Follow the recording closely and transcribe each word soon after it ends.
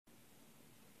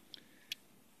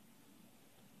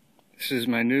This is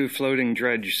my new floating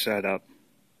dredge setup.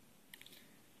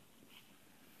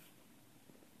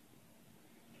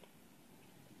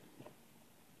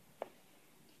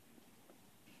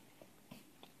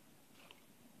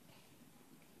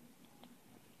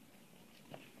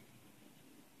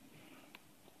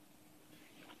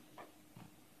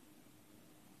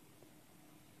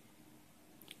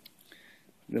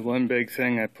 The one big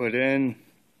thing I put in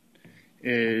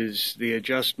is the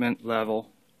adjustment level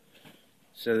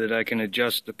so that I can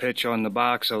adjust the pitch on the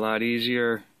box a lot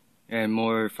easier and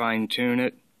more fine-tune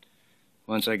it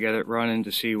once I get it running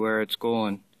to see where it's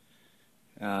going.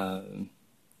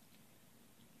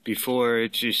 Before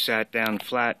it just sat down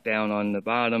flat down on the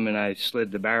bottom and I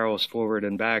slid the barrels forward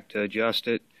and back to adjust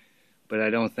it, but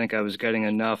I don't think I was getting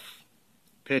enough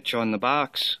pitch on the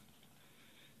box,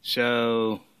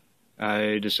 so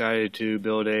I decided to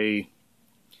build a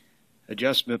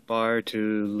adjustment bar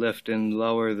to lift and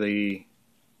lower the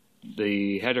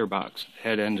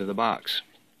head end of the box.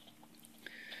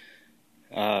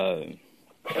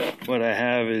 What I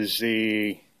have is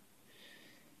the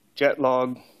jet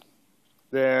log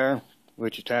there,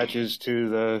 which attaches to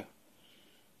the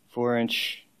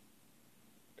 4-inch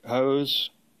hose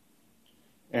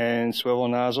and swivel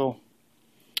nozzle.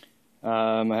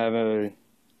 I have an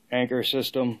anchor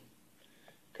system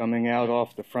coming out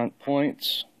off the front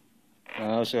points. I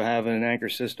also have an anchor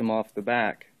system off the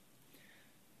back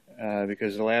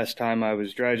because the last time I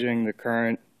was dredging, the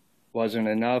current wasn't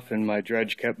enough and my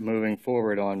dredge kept moving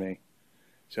forward on me,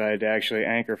 so I had to actually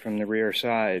anchor from the rear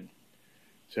side.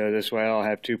 So this way I'll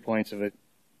have 2 points of an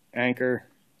anchor,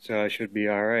 so I should be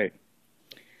alright.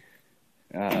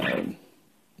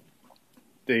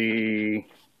 The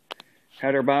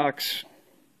header box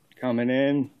coming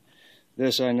in,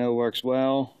 this I know works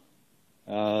well.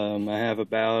 I have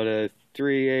about a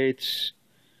 3/8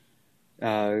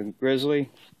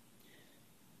 grizzly.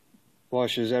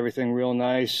 Washes everything real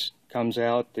nice, comes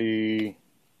out, the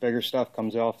bigger stuff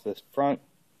comes off the front,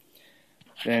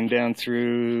 then down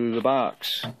through the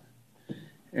box.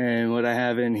 And what I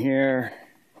have in here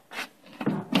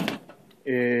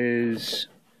is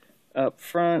up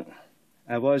front,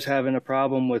 I was having a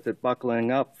problem with it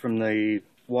buckling up from the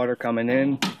water coming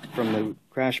in from the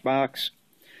crash box.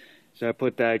 So I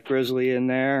put that grizzly in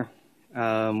there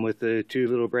with the 2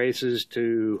 little braces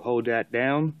to hold that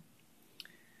down.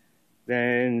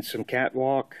 Then some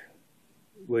catwalk,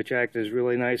 which act as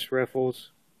really nice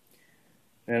riffles.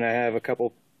 Then I have a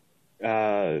couple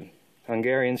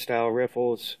Hungarian style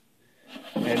riffles,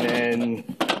 and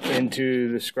then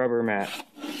into the scrubber mat.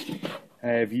 I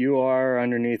have UR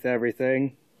underneath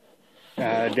everything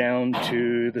down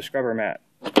to the scrubber mat.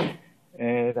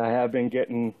 And I have been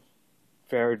getting a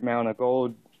fair amount of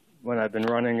gold when I've been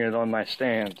running it on my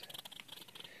stand.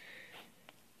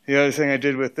 The other thing I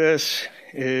did with this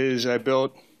is I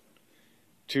built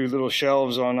 2 little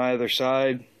shelves on either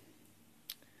side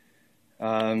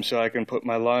so I can put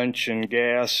my lunch and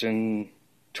gas and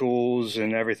tools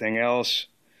and everything else,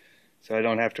 so I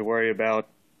don't have to worry about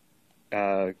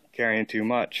carrying too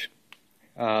much.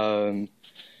 And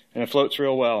it floats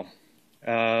real well.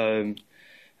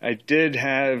 I did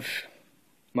have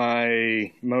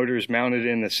my motors mounted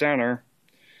in the center,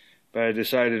 but I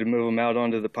decided to move them out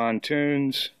onto the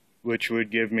pontoons, which would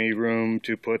give me room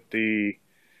to put the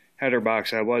header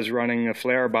box. I was running a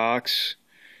flare box,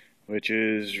 which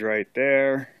is right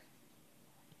there.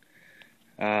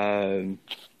 So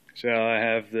I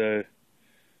have the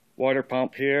water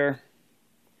pump here,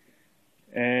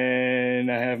 and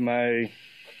I have my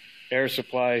air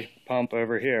supply pump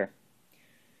over here.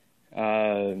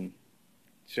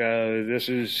 So this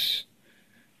is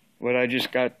what I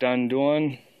just got done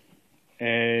doing,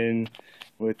 and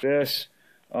with this,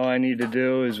 all I need to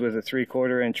do is with a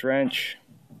 3/4 inch wrench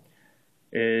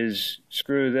is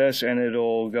screw this and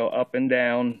it'll go up and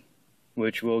down,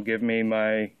 which will give me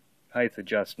my height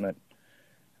adjustment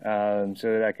so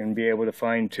that I can be able to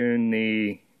fine-tune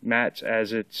the mats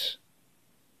as it's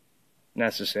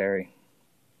necessary.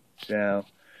 So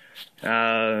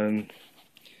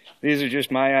these are just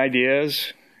my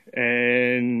ideas,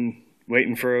 and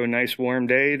waiting for a nice warm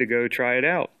day to go try it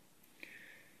out.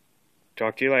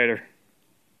 Talk to you later.